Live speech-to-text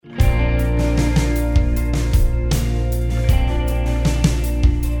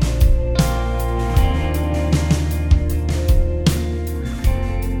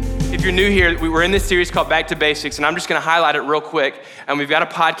you're new here, we're in this series called Back to Basics, and I'm just gonna highlight it real quick. And we've got a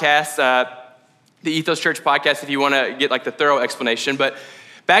podcast, the Ethos Church podcast, if you wanna get like the thorough explanation. But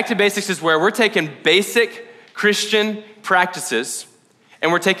Back to Basics is where we're taking basic Christian practices,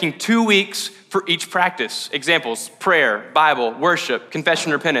 and we're taking 2 weeks for each practice. Examples: prayer, Bible, worship,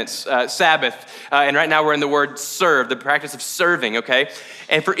 confession, repentance, Sabbath, and right now we're in the word serve, the practice of serving, okay?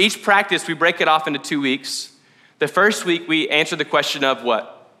 And for each practice, we break it off into 2 weeks. The first week, we answer the question of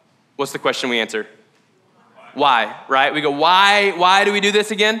what? What's the question we answer? Why, right? We go, why do we do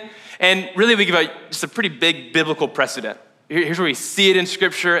this again? And really, we give just a pretty big biblical precedent. Here's where we see it in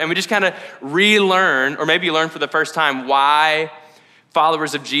Scripture, and we just kind of relearn, or maybe learn for the first time, why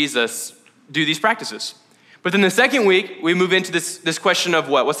followers of Jesus do these practices. But then the second week, we move into this question of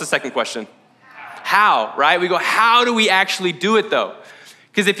what? What's the second question? How, right? We go, how do we actually do it, though?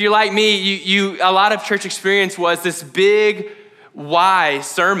 Because if you're like me, a lot of church experience was this big why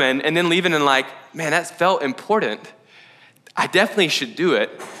sermon and then leaving and like, man, that felt important. I definitely should do it,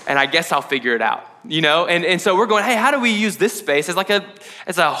 and I guess I'll figure it out, you know? And so we're going, hey, how do we use this space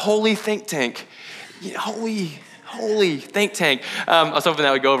as a holy think tank? Holy think tank. I was hoping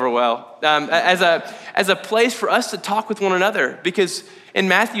that would go over well. As a place for us to talk with one another, because in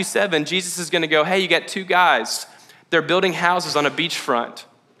Matthew 7, Jesus is gonna go, hey, you got two guys. They're building houses on a beachfront.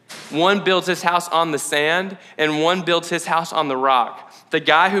 One builds his house on the sand, and one builds his house on the rock. The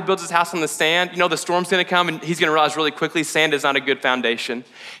guy who builds his house on the sand, you know the storm's gonna come, and he's gonna realize really quickly sand is not a good foundation.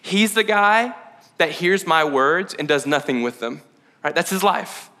 He's the guy that hears my words and does nothing with them, right? That's his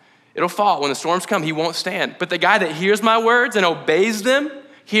life. It'll fall. When the storms come, he won't stand. But the guy that hears my words and obeys them,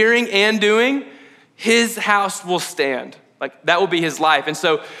 hearing and doing, his house will stand. Like, that will be his life. And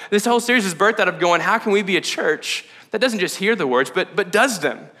so this whole series is birthed out of going, how can we be a church that doesn't just hear the words, but does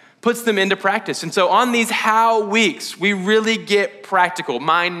them, puts them into practice? And so on these how weeks, we really get practical,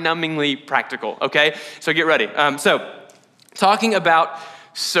 mind-numbingly practical, okay? So get ready. So talking about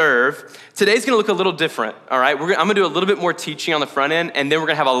serve, today's gonna look a little different, all right? I'm gonna do a little bit more teaching on the front end, and then we're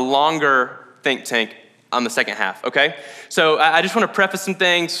gonna have a longer think tank on the second half, okay? So I just wanna preface some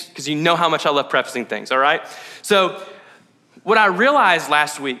things, because you know how much I love prefacing things, all right? So what I realized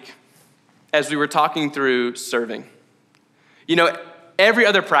last week as we were talking through serving, you know, every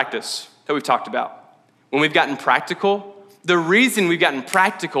other practice that we've talked about, when we've gotten practical, the reason we've gotten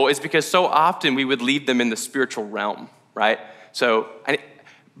practical is because so often we would leave them in the spiritual realm, right? So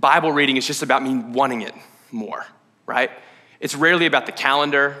Bible reading is just about me wanting it more, right? It's rarely about the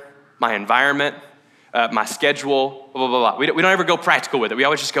calendar, my environment, my schedule, blah, blah, blah. We don't ever go practical with it. We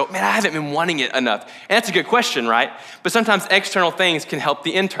always just go, man, I haven't been wanting it enough. And that's a good question, right? But sometimes external things can help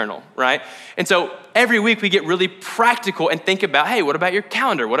the internal, right? And so every week we get really practical and think about, hey, what about your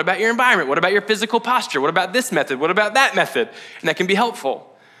calendar? What about your environment? What about your physical posture? What about this method? What about that method? And that can be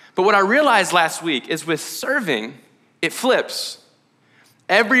helpful. But what I realized last week is with serving, it flips.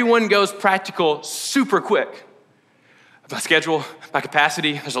 Everyone goes practical super quick. My schedule, my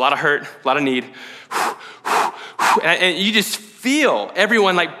capacity, there's a lot of hurt, a lot of need. And you just feel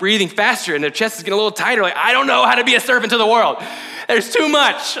everyone like breathing faster and their chest is getting a little tighter. Like, I don't know how to be a servant to the world. There's too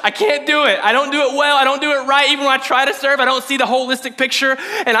much. I can't do it. I don't do it well. I don't do it right. Even when I try to serve, I don't see the holistic picture.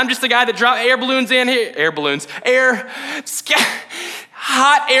 And I'm just the guy that drops hot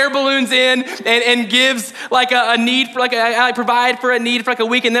air balloons in and gives like a need for I provide for a need for like a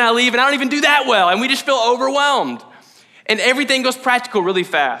week, and then I leave and I don't even do that well. And we just feel overwhelmed. And everything goes practical really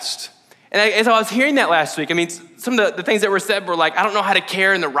fast. And as I was hearing that last week, I mean, some of the things that were said were like, I don't know how to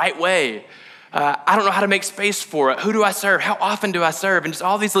care in the right way. I don't know how to make space for it. Who do I serve? How often do I serve? And just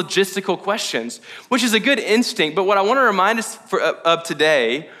all these logistical questions, which is a good instinct. But what I want to remind us of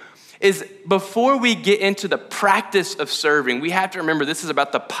today is before we get into the practice of serving, we have to remember this is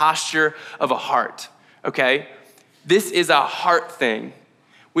about the posture of a heart, okay? This is a heart thing.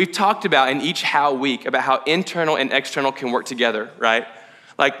 We've talked about in each how week about how internal and external can work together, right?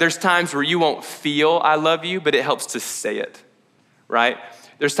 Like there's times where you won't feel I love you, but it helps to say it, right?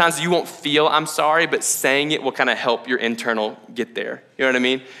 There's times you won't feel I'm sorry, but saying it will kind of help your internal get there. You know what I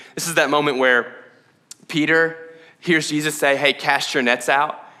mean? This is that moment where Peter hears Jesus say, hey, cast your nets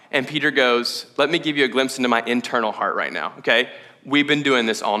out. And Peter goes, let me give you a glimpse into my internal heart right now, okay? We've been doing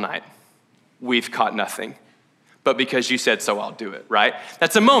this all night. We've caught nothing. But because you said so, I'll do it, right?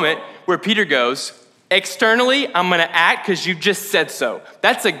 That's a moment where Peter goes, externally, I'm gonna act because you just said so.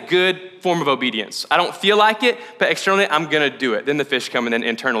 That's a good form of obedience. I don't feel like it, but externally, I'm gonna do it. Then the fish come and then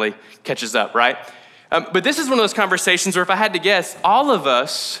internally catches up, right? But this is one of those conversations where if I had to guess, all of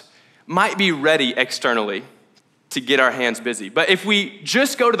us might be ready externally to get our hands busy. But if we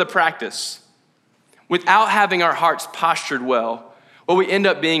just go to the practice without having our hearts postured well, What we end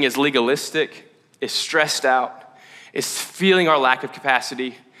up being is legalistic, is stressed out, is feeling our lack of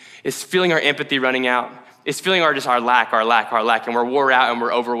capacity, is feeling our empathy running out, is feeling our lack, and we're wore out and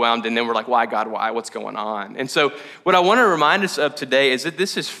we're overwhelmed, and then we're like, why, God, why? What's going on? And so what I want to remind us of today is that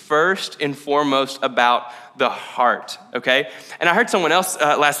this is first and foremost about the heart, okay? And I heard someone else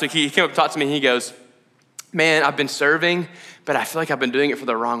last week, he came up and talked to me, and he goes, man, I've been serving, but I feel like I've been doing it for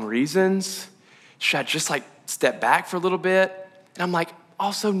the wrong reasons. Should I just like step back for a little bit? And I'm like,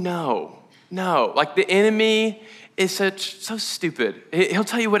 also no. Like the enemy is so stupid. He'll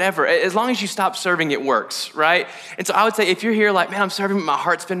tell you whatever. As long as you stop serving, it works, right? And so I would say if you're here like, man, I'm serving, but my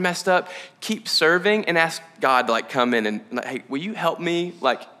heart's been messed up, keep serving and ask God to like come in and like, hey, will you help me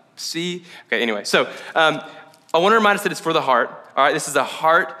like see? Okay, anyway. So I want to remind us that it's for the heart. All right, this is a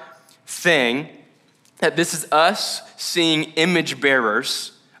heart thing. That this is us seeing image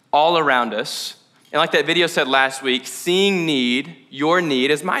bearers all around us. And like that video said last week, seeing need, your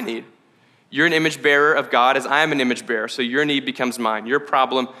need is my need. You're an image bearer of God as I am an image bearer. So your need becomes mine. Your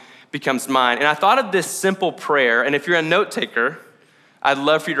problem becomes mine. And I thought of this simple prayer. And if you're a note taker, I'd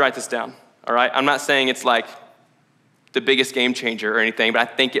love for you to write this down. All right. I'm not saying it's like the biggest game changer or anything, but I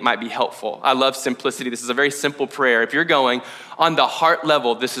think it might be helpful. I love simplicity. This is a very simple prayer. If you're going on the heart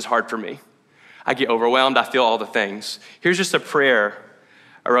level, this is hard for me. I get overwhelmed. I feel all the things. Here's just a prayer.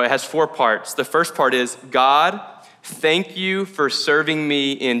 All right. It has 4 parts. The first part is, God, thank you for serving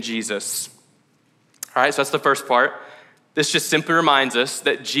me in Jesus. All right, so that's the first part. This just simply reminds us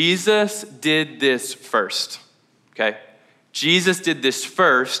that Jesus did this first, okay? Jesus did this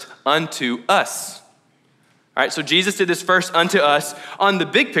first unto us. All right, so Jesus did this first unto us on the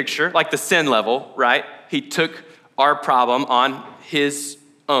big picture, like the sin level, right? He took our problem on his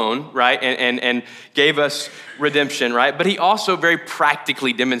own, right? And gave us redemption, right? But he also very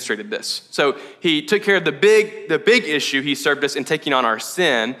practically demonstrated this. So he took care of the big issue. He served us in taking on our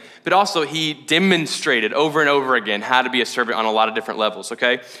sin, but also he demonstrated over and over again how to be a servant on a lot of different levels,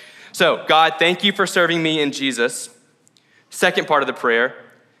 okay? So God, thank you for serving me in Jesus. Second part of the prayer,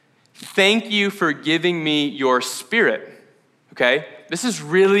 thank you for giving me your Spirit, okay? This is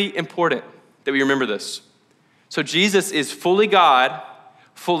really important that we remember this. So Jesus is fully God,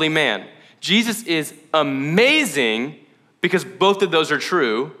 fully man. Jesus is amazing because both of those are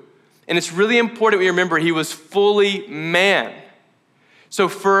true. And it's really important we remember he was fully man. So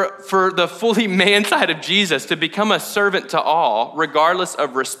for the fully man side of Jesus to become a servant to all, regardless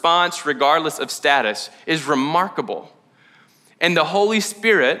of response, regardless of status, is remarkable. And the Holy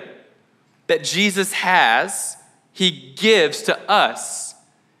Spirit that Jesus has, he gives to us.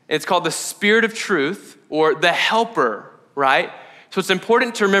 And it's called the Spirit of Truth or the Helper, right? So it's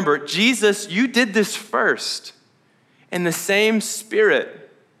important to remember, Jesus, you did this first. And the same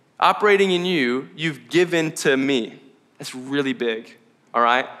Spirit operating in you, you've given to me. That's really big, all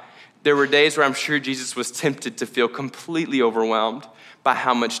right? There were days where I'm sure Jesus was tempted to feel completely overwhelmed by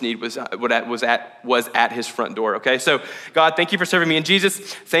how much need was at his front door, okay? So God, thank you for serving me in Jesus.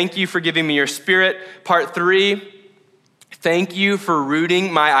 Thank you for giving me your Spirit. Part 3, thank you for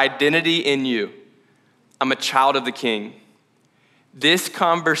rooting my identity in you. I'm a child of the King. This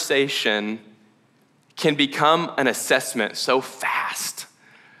conversation can become an assessment so fast.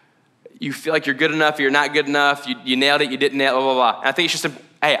 You feel like you're good enough, you're not good enough, you nailed it, you didn't nail it, blah, blah, blah. And I think it's just,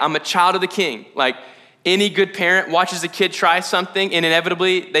 hey, I'm a child of the King. Like any good parent watches a kid try something and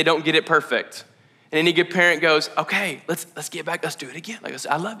inevitably they don't get it perfect. And any good parent goes, okay, let's get back, let's do it again. Like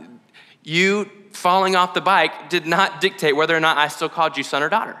I love it. You falling off the bike did not dictate whether or not I still called you son or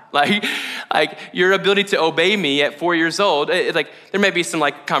daughter. Like your ability to obey me at 4 years old, there may be some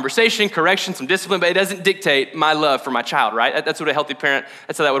like conversation, correction, some discipline, but it doesn't dictate my love for my child, right? That's what a healthy parent,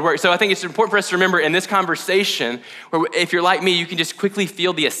 that's how that would work. So I think it's important for us to remember in this conversation, where if you're like me, you can just quickly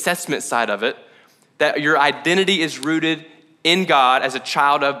feel the assessment side of it, that your identity is rooted in God as a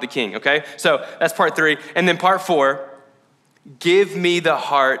child of the King, okay? So that's part 3. And then part 4, give me the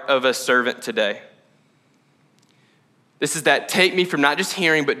heart of a servant today. This is that take me from not just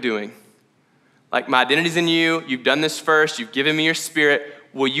hearing, but doing. Like my identity's in you. You've done this first. You've given me your Spirit.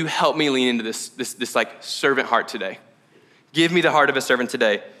 Will you help me lean into this like servant heart today? Give me the heart of a servant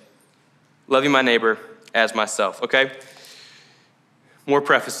today. Loving my neighbor as myself, okay? More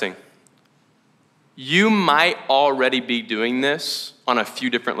prefacing. You might already be doing this on a few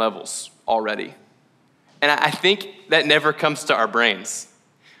different levels already. And I think that never comes to our brains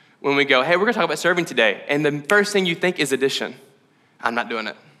when we go, hey, we're gonna talk about serving today. And the first thing you think is addition. I'm not doing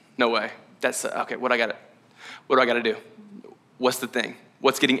it. No way. That's, okay, what do I gotta do? What's the thing?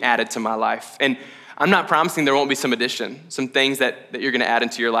 What's getting added to my life? And I'm not promising there won't be some addition, some things that you're gonna add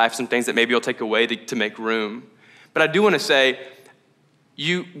into your life, some things that maybe you'll take away to make room. But I do wanna say,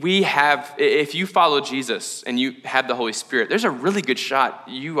 if you follow Jesus and you have the Holy Spirit, there's a really good shot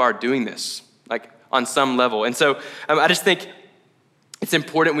you are doing this, like on some level. And so I just think it's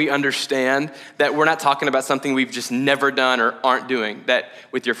important we understand that we're not talking about something we've just never done or aren't doing, that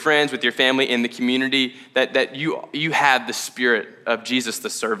with your friends, with your family, in the community, that you have the Spirit of Jesus, the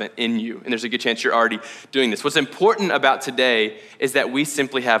servant, in you. And there's a good chance you're already doing this. What's important about today is that we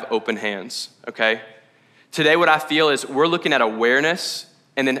simply have open hands, okay? Today, what I feel is we're looking at awareness,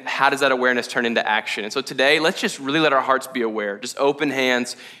 and then how does that awareness turn into action? And so today, let's just really let our hearts be aware. Just open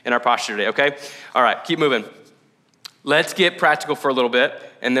hands in our posture today, okay? All right, keep moving. Let's get practical for a little bit,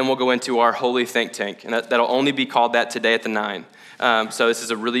 and then we'll go into our holy think tank. And that'll only be called that today at the 9. So this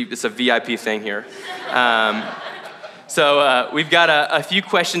is it's a VIP thing here. So we've got a few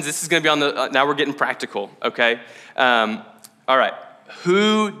questions. This is going to be on now we're getting practical, okay? All right,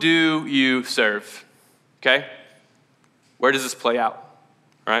 who do you serve? Okay? Where does this play out?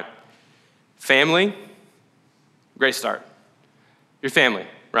 All right? Family, great start. Your family,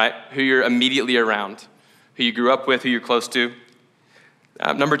 right? Who you're immediately around, who you grew up with, who you're close to.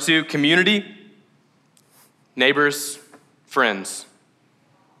 Number 2, community, neighbors, friends.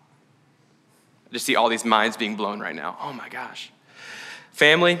 I just see all these minds being blown right now. Oh my gosh.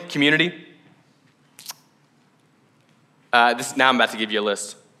 Family, community. Now I'm about to give you a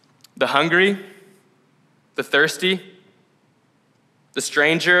list. The hungry, the thirsty, the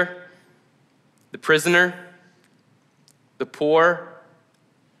stranger, the prisoner, the poor,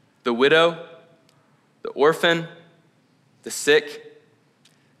 the widow, the orphan, the sick,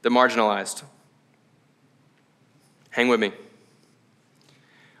 the marginalized. Hang with me.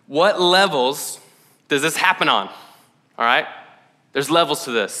 What levels does this happen on? All right? There's levels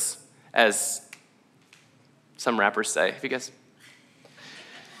to this, as some rappers say. If you guys,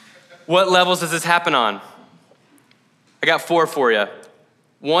 what levels does this happen on? I got 4 for you.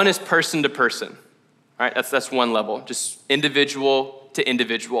 1 is person to person. All right, that's one level, just individual to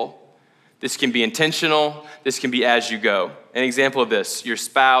individual. This can be intentional. This can be as you go. An example of this, your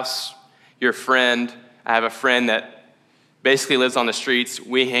spouse, your friend. I have a friend that basically lives on the streets.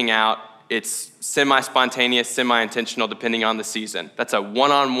 We hang out. It's semi-spontaneous, semi-intentional, depending on the season. That's a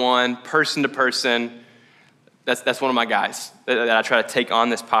one-on-one, person-to-person. That's one of my guys that I try to take on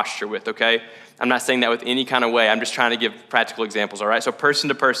this posture with, okay? I'm not saying that with any kind of way. I'm just trying to give practical examples, all right? So person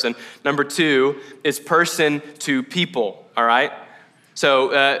to person. Number 2 is person to people, all right?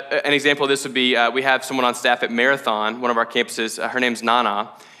 So an example of this would be we have someone on staff at Marathon, one of our campuses. Her name's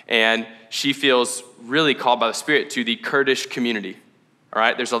Nana, and she feels really called by the Spirit to the Kurdish community, all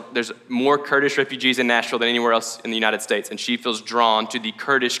right? There's more Kurdish refugees in Nashville than anywhere else in the United States, and she feels drawn to the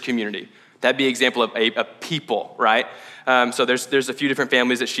Kurdish community. That'd be an example of a people, right? So there's a few different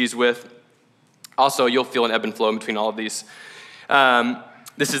families that she's with. Also, you'll feel an ebb and flow in between all of these.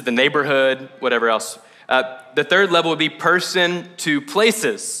 This is the neighborhood, whatever else. The 3rd level would be person to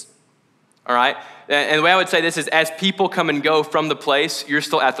places, all right? And the way I would say this is as people come and go from the place, you're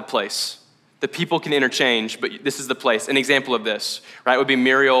still at the place. The people can interchange, but this is the place. An example of this, right, would be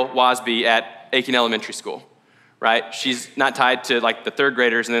Muriel Wasby at Aiken Elementary School, right? She's not tied to like the 3rd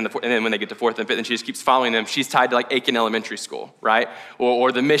graders and then when they get to 4th and 5th and she just keeps following them, she's tied to like Aiken Elementary School, right?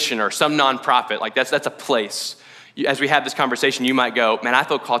 Or the mission or some nonprofit, like that's a place. As we have this conversation, you might go, man, I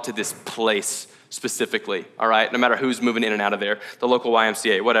feel called to this place specifically, all right? No matter who's moving in and out of there, the local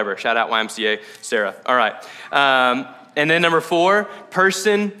YMCA, whatever. Shout out YMCA, Sarah, all right. And then number 4,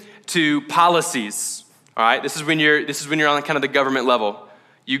 person to policies, all right? This is when you're on kind of the government level.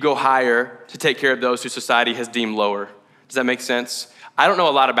 You go higher to take care of those who society has deemed lower. Does that make sense? I don't know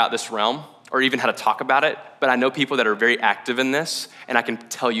a lot about this realm or even how to talk about it, but I know people that are very active in this, and I can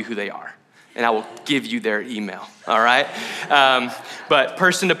tell you who they are, and I will give you their email, all right? But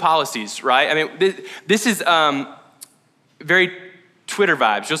person to policies, right? I mean, this is very Twitter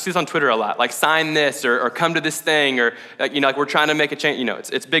vibes. You'll see this on Twitter a lot, like sign this or come to this thing or, like we're trying to make a change.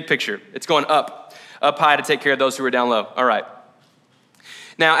 It's big picture. It's going up high to take care of those who are down low, all right.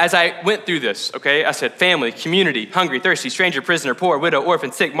 Now, as I went through this, okay, I said family, community, hungry, thirsty, stranger, prisoner, poor, widow,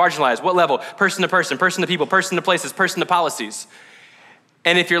 orphan, sick, marginalized. What level? Person to person, person to people, person to places, person to policies.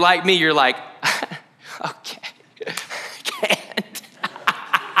 And if you're like me, you're like, okay, can't.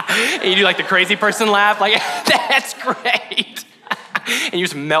 And you do like the crazy person laugh, like, that's great. And you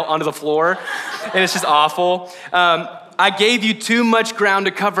just melt onto the floor, and it's just awful. I gave you too much ground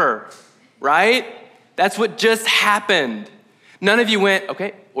to cover, right? That's what just happened. None of you went,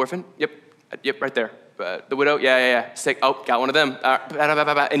 okay, orphan, yep, right there. The widow, yeah. Sick, oh, got one of them.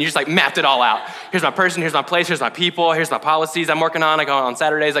 And you just like mapped it all out. Here's my person, here's my place, here's my people, here's my policies I'm working on. I go on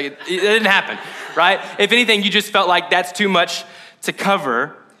Saturdays. Like it didn't happen, right? If anything, you just felt like that's too much to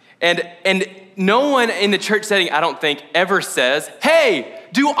cover. And no one in the church setting, I don't think, ever says, hey,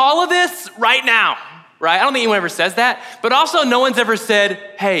 do all of this right now, right? I don't think anyone ever says that. But also no one's ever said,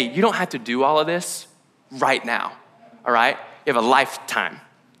 hey, you don't have to do all of this right now, all right? You have a lifetime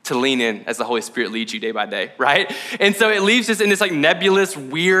to lean in as the Holy Spirit leads you day by day, right? And so it leaves us in this like nebulous,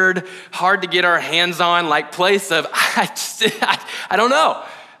 weird, hard to get our hands on like place of, I don't know.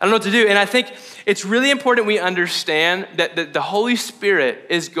 I don't know what to do. And I think it's really important we understand that the Holy Spirit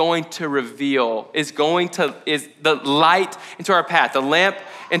is going to reveal, is the light into our path, the lamp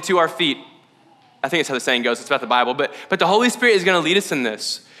into our feet. I think it's how the saying goes. It's about the Bible. But the Holy Spirit is going to lead us in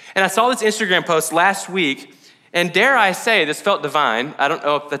this. And I saw this Instagram post last week, and dare I say, this felt divine. I don't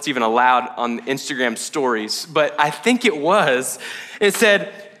know if that's even allowed on Instagram stories, but I think it was. It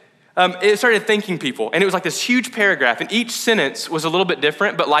said, it started thanking people, and it was like this huge paragraph, and each sentence was a little bit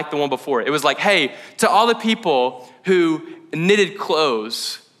different, but like the one before. It was like, hey, to all the people who knitted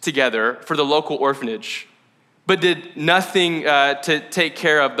clothes together for the local orphanage, but did nothing to take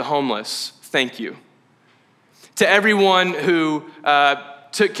care of the homeless, thank you. To everyone who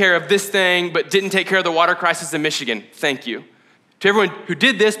took care of this thing, but didn't take care of the water crisis in Michigan, thank you. To everyone who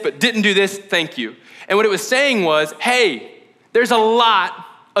did this, but didn't do this, thank you. And what it was saying was, hey, there's a lot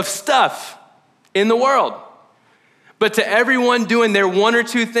of stuff in the world. But to everyone doing their one or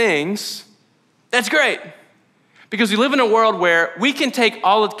two things, that's great. Because we live in a world where we can take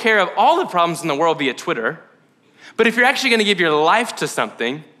care of all the problems in the world via Twitter. But if you're actually gonna give your life to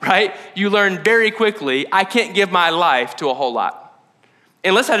something, right, you learn very quickly, I can't give my life to a whole lot.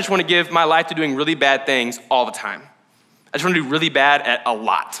 Unless I just wanna give my life to doing really bad things all the time. I just wanna do really bad at a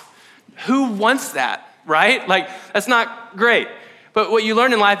lot. Who wants that, right? Like, that's not great. But what you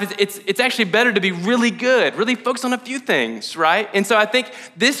learn in life is it's actually better to be really good, really focus on a few things, right? And so I think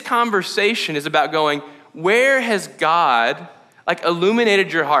this conversation is about going, where has God like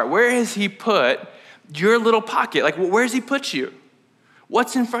illuminated your heart? Where has he put your little pocket? Like, where has he put you?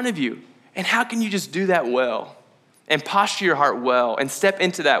 What's in front of you? And how can you just do that well and posture your heart well and step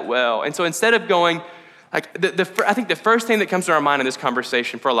into that well? And so instead of going, like, I think the first thing that comes to our mind in this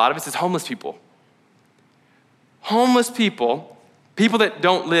conversation for a lot of us is homeless people. Homeless people that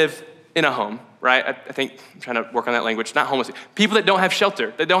don't live in a home, right? I think I'm trying to work on that language, not homeless. People that don't have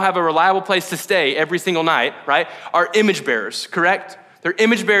shelter, that don't have a reliable place to stay every single night, right? Are image bearers, correct? They're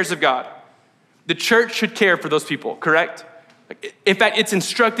image bearers of God. The church should care for those people, correct? In fact, it's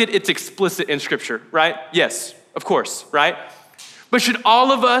instructed, it's explicit in Scripture, right? Yes, of course, right? But should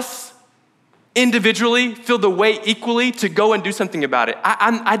all of us individually feel the weight equally to go and do something about it?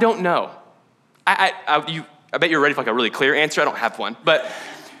 I don't know. I bet you're ready for like a really clear answer. I don't have one, but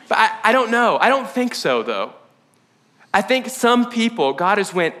I don't know. I don't think so, though. I think some people, God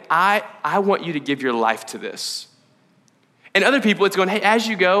has went, I want you to give your life to this. And other people, it's going, hey, as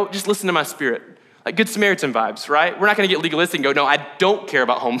you go, just listen to my spirit. Like Good Samaritan vibes, right? We're not going to get legalistic and go, no, I don't care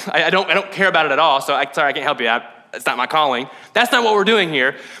about home. I don't care about it at all, so sorry, I can't help you. It's not my calling. That's not what we're doing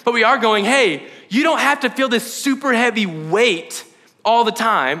here. But we are going, hey, you don't have to feel this super heavy weight all the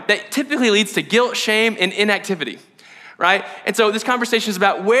time that typically leads to guilt, shame, and inactivity, right? And so this conversation is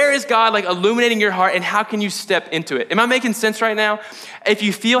about where is God like illuminating your heart and how can you step into it? Am I making sense right now? If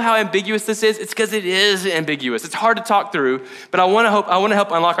you feel how ambiguous this is, it's because it is ambiguous. It's hard to talk through, but I want to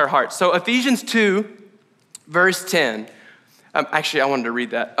help unlock our hearts. So Ephesians 2, verse 10. Actually, I wanted to read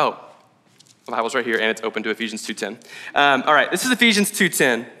that. Oh, the Bible's right here and it's open to Ephesians 2:10. All right, this is Ephesians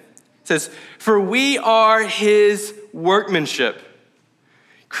 2:10. It says, for we are his workmanship,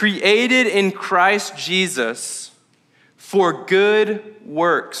 created in Christ Jesus for good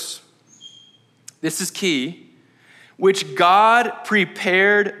works. This is key, which God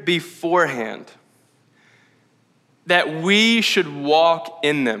prepared beforehand that we should walk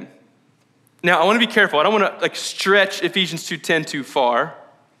in them. Now, I want to be careful. I don't want to like stretch Ephesians 2:10 too far,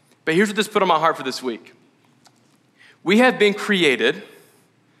 but here's what this put on my heart for this week. We have been created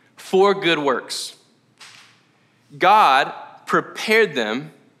for good works. God prepared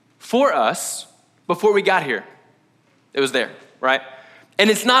them for us before we got here. It was there, right? And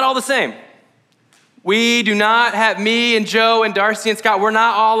it's not all the same. We do not have me and Joe and Darcy and Scott. We're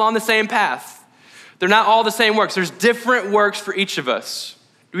not all on the same path. They're not all the same works. There's different works for each of us.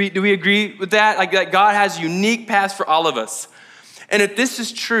 Do we agree with that? Like that God has unique paths for all of us. And if this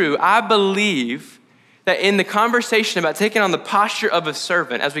is true, I believe that in the conversation about taking on the posture of a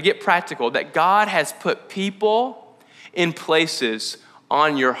servant, as we get practical, that God has put people in places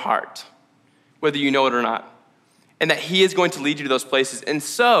on your heart, whether you know it or not, and that he is going to lead you to those places. And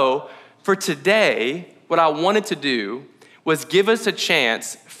so for today, what I wanted to do was give us a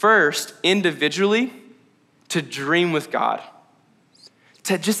chance first individually to dream with God.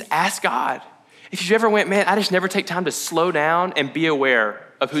 to just ask God. If you ever went, man, I just never take time to slow down and be aware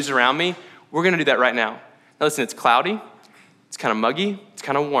of who's around me, we're gonna do that right now. Now listen, it's cloudy, it's kind of muggy, it's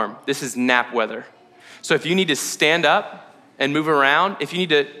kind of warm. This is nap weather. So if you need to stand up and move around, if you need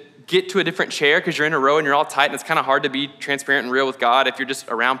to get to a different chair because you're in a row and you're all tight and it's kind of hard to be transparent and real with God if you're just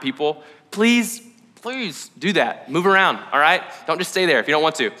around people, please do that. Move around, all right? Don't just stay there if you don't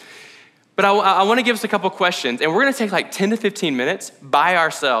want to. But I want to give us a couple questions, and we're going to take like 10 to 15 minutes by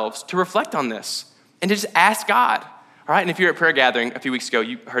ourselves to reflect on this and to just ask God. All right, and if you're at prayer gathering a few weeks ago,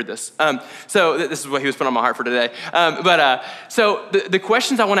 you heard this. So this is what he was putting on my heart for today. So the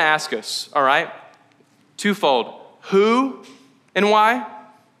questions I want to ask us, all right, twofold. Who and why,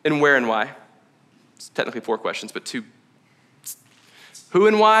 and where and why. It's technically 4 questions, but 2. Who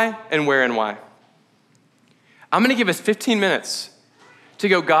and why, and where and why. I'm gonna give us 15 minutes to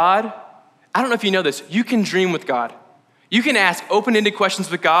go, God, I don't know if you know this, you can dream with God. You can ask open-ended questions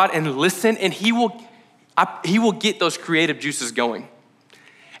with God and listen, and he will get those creative juices going.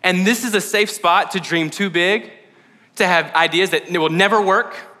 And this is a safe spot to dream too big, to have ideas that will never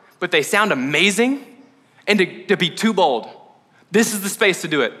work, but they sound amazing, and to be too bold. This is the space to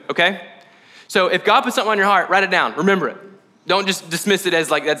do it, okay? So if God puts something on your heart, write it down, remember it. Don't just dismiss it as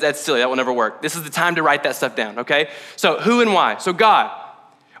like, that's silly, that will never work. This is the time to write that stuff down, okay? So who and why? So God,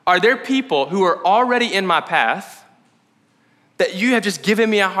 are there people who are already in my path that you have just given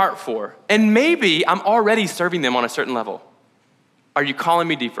me a heart for? And maybe I'm already serving them on a certain level. Are you calling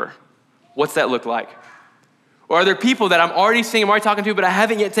me deeper? What's that look like? Or are there people that I'm already seeing, I'm already talking to, but I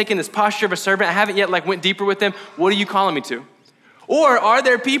haven't yet taken this posture of a servant, I haven't yet like went deeper with them? What are you calling me to? Or are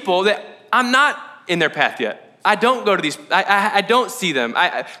there people that I'm not in their path yet? I don't go to these, I don't see them,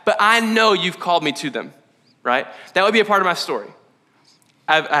 but I know you've called me to them, right? That would be a part of my story.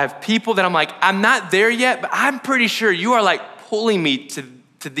 I have people that I'm like, I'm not there yet, but I'm pretty sure you are like pulling me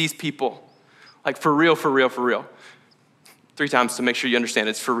to these people. Like for real, for real, for real. 3 times to make sure you understand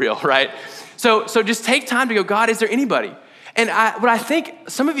it's for real, right? So just take time to go, God, is there anybody? And what I think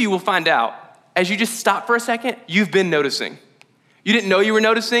some of you will find out as you just stop for a second, you've been noticing. You didn't know you were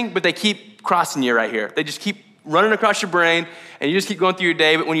noticing, but they keep crossing you right here. They just keep running across your brain and you just keep going through your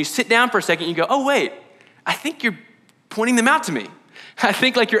day. But when you sit down for a second, you go, oh wait, I think you're pointing them out to me. I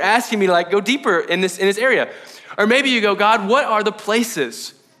think like you're asking me to like go deeper in this area. Or maybe you go, God, what are the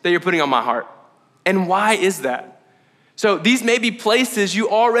places that you're putting on my heart? And why is that? So these may be places you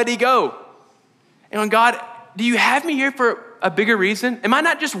already go. And God, do you have me here for a bigger reason? Am I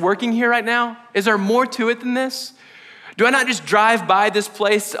not just working here right now? Is there more to it than this? Do I not just drive by this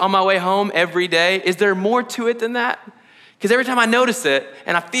place on my way home every day? Is there more to it than that? Because every time I notice it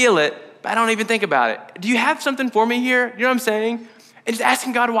and I feel it, but I don't even think about it. Do you have something for me here? You know what I'm saying? And just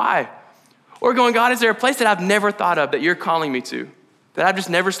asking God why. Or going, God, is there a place that I've never thought of that you're calling me to, that I've just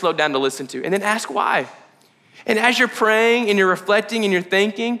never slowed down to listen to? And then ask why. And as you're praying and you're reflecting and you're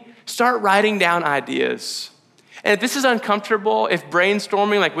thinking, start writing down ideas. And if this is uncomfortable, if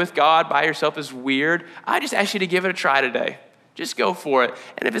brainstorming like with God by yourself is weird, I just ask you to give it a try today. Just go for it.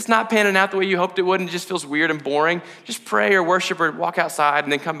 And if it's not panning out the way you hoped it would and it just feels weird and boring, just pray or worship or walk outside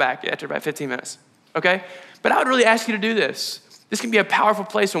and then come back after about 15 minutes, okay? But I would really ask you to do this. This can be a powerful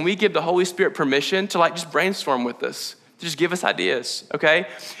place when we give the Holy Spirit permission to like just brainstorm with us, to just give us ideas, okay?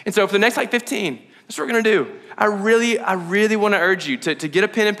 And so for the next like 15, that's what we're gonna do. I really wanna urge you to get a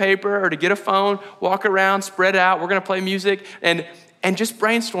pen and paper or to get a phone, walk around, spread out. We're gonna play music and just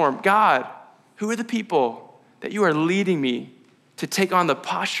brainstorm. God, who are the people that you are leading me to take on the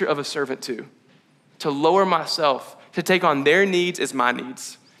posture of a servant to lower myself, to take on their needs as my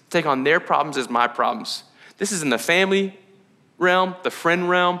needs, to take on their problems as my problems. This is in the family realm, the friend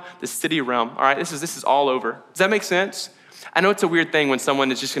realm, the city realm, all right? This is all over. Does that make sense? I know it's a weird thing when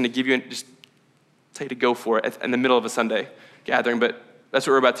someone is just gonna give you, just tell you to go for it in the middle of a Sunday gathering, but that's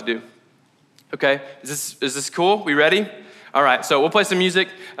what we're about to do, okay? Is this cool? We ready? All right, so we'll play some music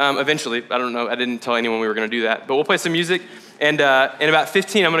eventually. I don't know, I didn't tell anyone we were gonna do that, but we'll play some music, and in about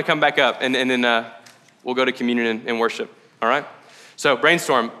 15, I'm gonna come back up, and then we'll go to communion and worship, all right? So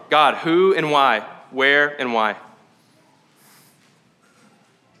brainstorm, God, who and why, where and why?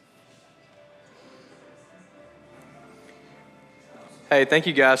 Hey, thank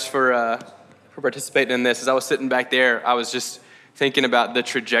you guys for participating in this. As I was sitting back there, I was just thinking about the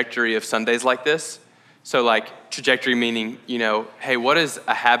trajectory of Sundays like this. So like trajectory meaning, hey, what does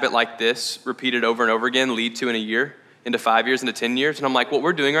a habit like this repeated over and over again lead to in a year, into 5 years, into 10 years? And I'm like, what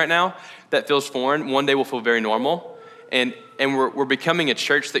we're doing right now that feels foreign, one day will feel very normal. And we're becoming a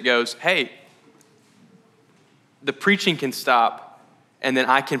church that goes, hey, the preaching can stop and then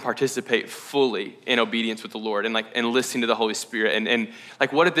I can participate fully in obedience with the Lord and listening to the Holy Spirit. And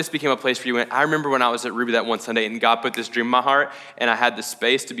what if this became a place for you? I remember when I was at Ruby that one Sunday and God put this dream in my heart and I had the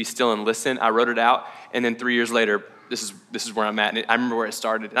space to be still and listen. I wrote it out, and then 3 years later, this is where I'm at. And I remember where it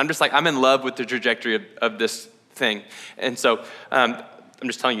started. And I'm just like, I'm in love with the trajectory of this thing. And so I'm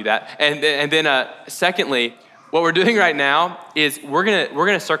just telling you that. And then secondly, what we're doing right now is we're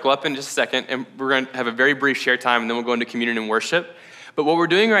gonna circle up in just a second, and we're gonna have a very brief share time, and then we'll go into communion and worship. But what we're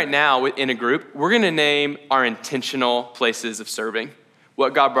doing right now in a group, we're gonna name our intentional places of serving,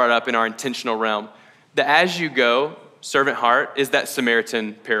 what God brought up in our intentional realm. The as you go servant heart is that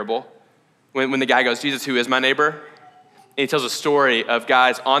Samaritan parable. When the guy goes, Jesus, who is my neighbor? And he tells a story of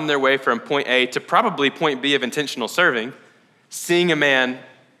guys on their way from point A to probably point B of intentional serving, seeing a man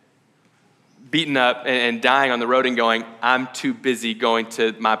beaten up and dying on the road and going, I'm too busy going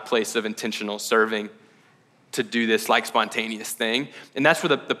to my place of intentional serving to do this spontaneous thing. And that's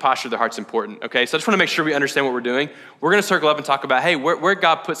where the posture of the heart's important, okay? So I just want to make sure we understand what we're doing. We're going to circle up and talk about, hey, where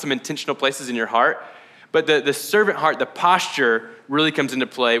God put some intentional places in your heart. But the servant heart, the posture really comes into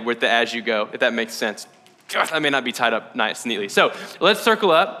play with the as you go, if that makes sense. Gosh, that may not be tied up neatly. So let's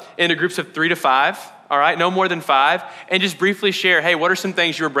circle up into groups of 3 to 5. All right, no more than 5, and just briefly share, hey, what are some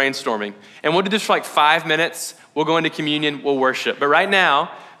things you were brainstorming? And we'll do this for 5 minutes. We'll go into communion, we'll worship. But right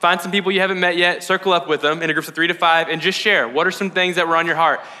now, find some people you haven't met yet, circle up with them in groups of 3 to 5, and just share. What are some things that were on your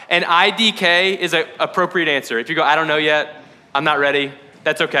heart? And IDK is an appropriate answer. If you go, I don't know yet, I'm not ready,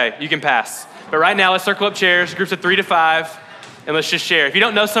 that's okay, you can pass. But right now, let's circle up chairs, groups of 3 to 5, and let's just share. If you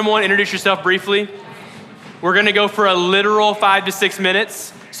don't know someone, introduce yourself briefly. We're gonna go for a literal 5 to 6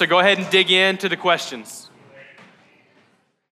 minutes. So go ahead and dig into the questions.